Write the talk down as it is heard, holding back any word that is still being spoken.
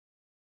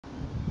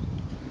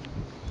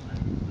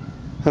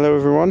Hello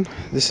everyone,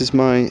 this is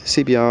my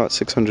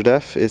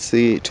CBR600F. It's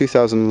the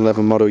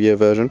 2011 model year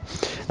version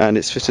and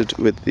it's fitted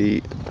with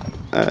the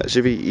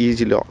Givi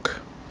Easylock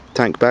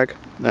Tankbag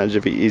and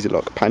Givi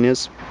Easylock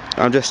Panniers.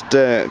 I'm just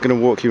going to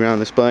walk you around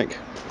this bike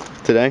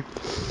today.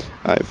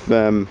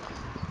 I've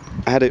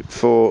had it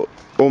for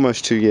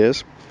almost 2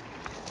 years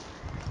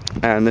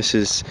and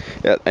it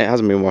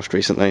hasn't been washed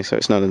recently, so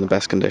it's not in the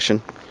best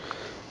condition,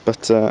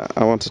 but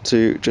I wanted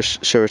to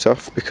just show it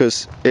off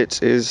because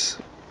it is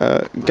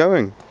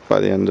going by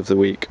the end of the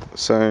week,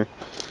 so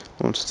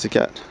I wanted to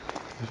get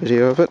a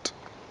video of it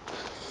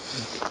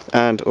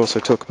and also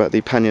talk about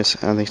the panniers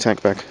and the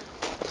tank bag.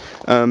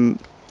 The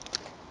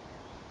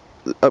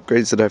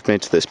upgrades that I've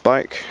made to this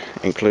bike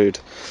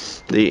include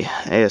the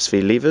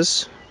ASV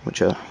levers,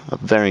 which are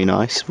very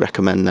nice,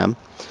 recommend them.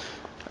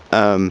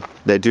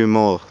 They do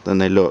more than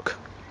they look,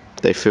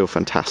 they feel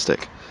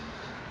fantastic.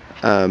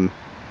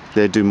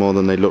 They do more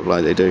than they look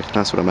like they do,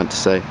 that's what I meant to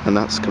say, and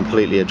that's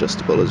completely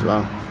adjustable as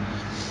well.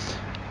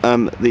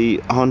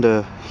 The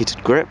Honda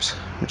heated grips,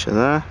 which are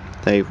there,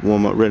 they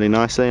warm up really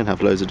nicely and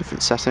have loads of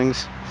different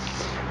settings.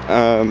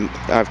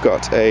 I've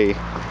got a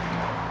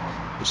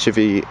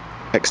Givi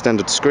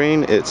extended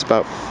screen. It's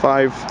about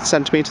 5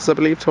 centimeters, I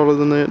believe, taller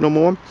than the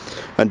normal one,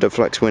 and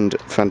deflects wind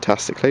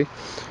fantastically.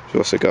 We've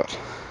also got,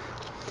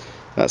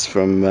 that's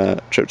from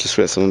trip to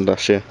Switzerland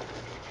last year,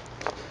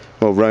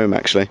 well, Rome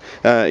actually.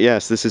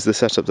 Yes, this is the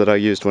setup that I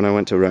used when I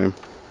went to Rome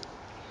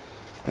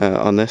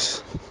on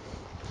this.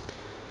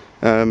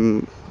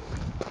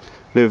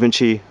 Blue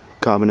Vinci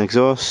carbon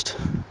exhaust,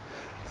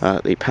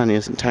 the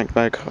panniers and tank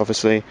bag,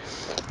 obviously,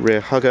 rear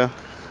hugger,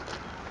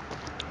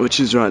 which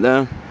is right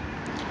there.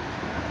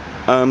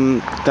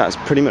 That's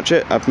pretty much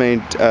it. I've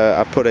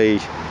put a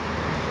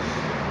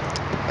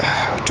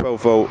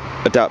 12-volt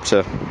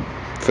adapter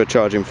for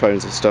charging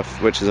phones and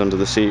stuff, which is under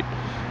the seat.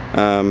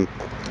 Some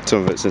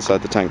of it's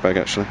inside the tank bag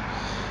actually.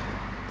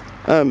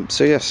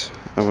 So yes,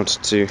 I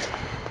wanted to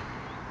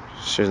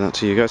show that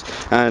to you guys,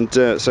 and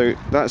so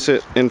that's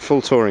it in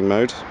full touring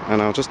mode,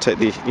 and I'll just take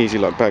the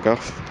Easylock bag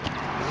off.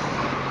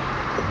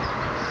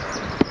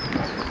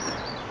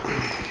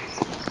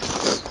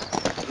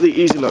 The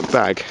Easylock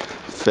bag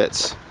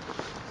fits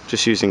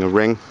just using a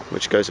ring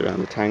which goes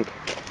around the tank,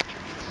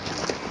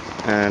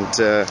 and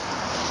the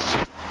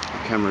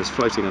camera is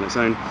floating on its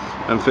own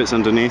and fits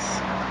underneath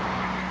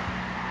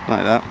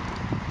like that.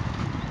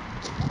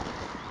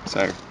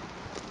 So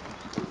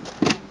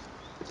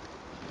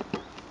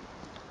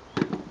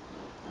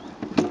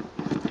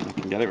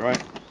get it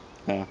right?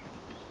 Yeah.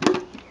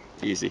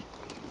 Easy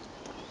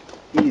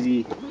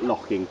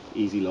locking,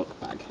 easy lock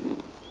bag.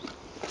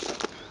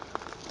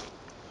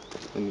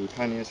 The new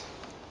panniers.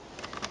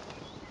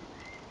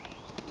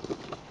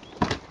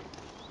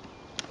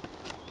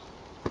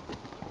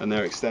 And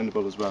they're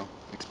extendable as well.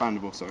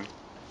 Expandable, sorry.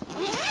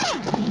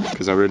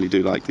 Because I really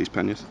do like these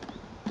panniers.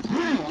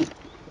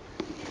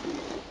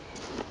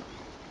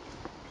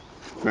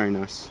 Very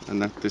nice.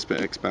 And this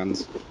bit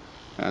expands.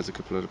 It has a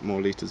couple of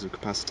more litres of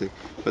capacity,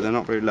 but they're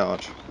not very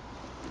large.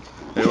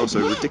 They're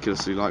also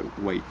ridiculously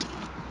lightweight,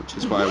 which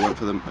is why I went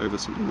for them over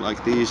something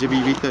like the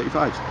Givi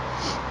V35s.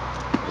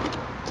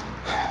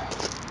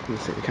 Let me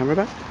take the camera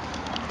back.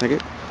 Thank you.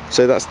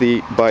 So that's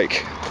the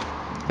bike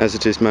as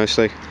it is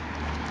mostly,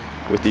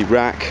 with the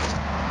rack.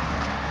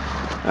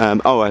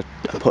 Oh, I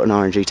put an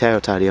RNG tail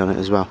tidy on it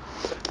as well,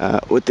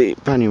 with the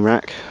pannier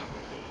rack,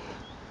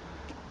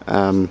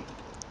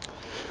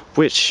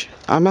 which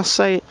I must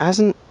say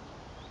hasn't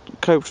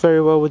coped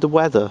very well with the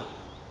weather.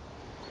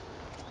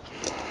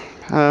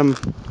 I'm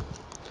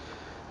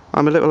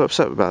a little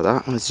upset about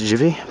that with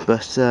Givi,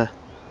 but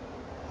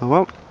oh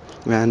well.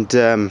 And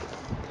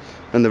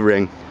the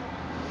ring,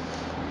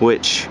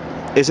 which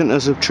isn't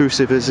as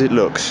obtrusive as it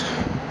looks.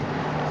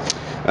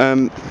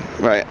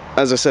 Right,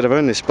 as I said, I've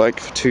owned this bike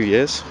for 2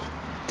 years,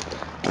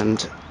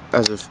 and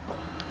as of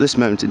this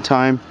moment in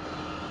time,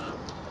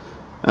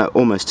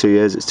 almost 2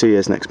 years, it's 2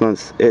 years next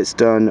month, it's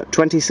done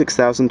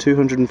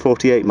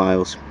 26,248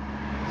 miles.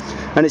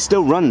 And it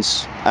still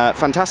runs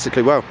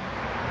fantastically well.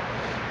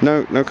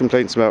 No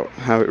complaints about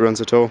how it runs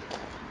at all.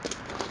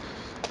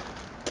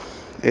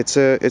 It's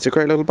a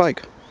great little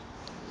bike.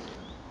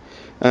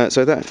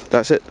 So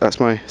that's it. That's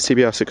my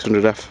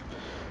CBR600F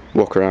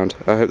walk around.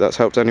 I hope that's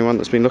helped anyone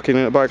that's been looking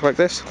at a bike like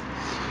this,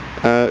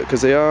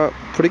 because they are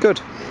pretty good.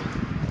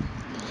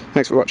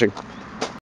 Thanks for watching.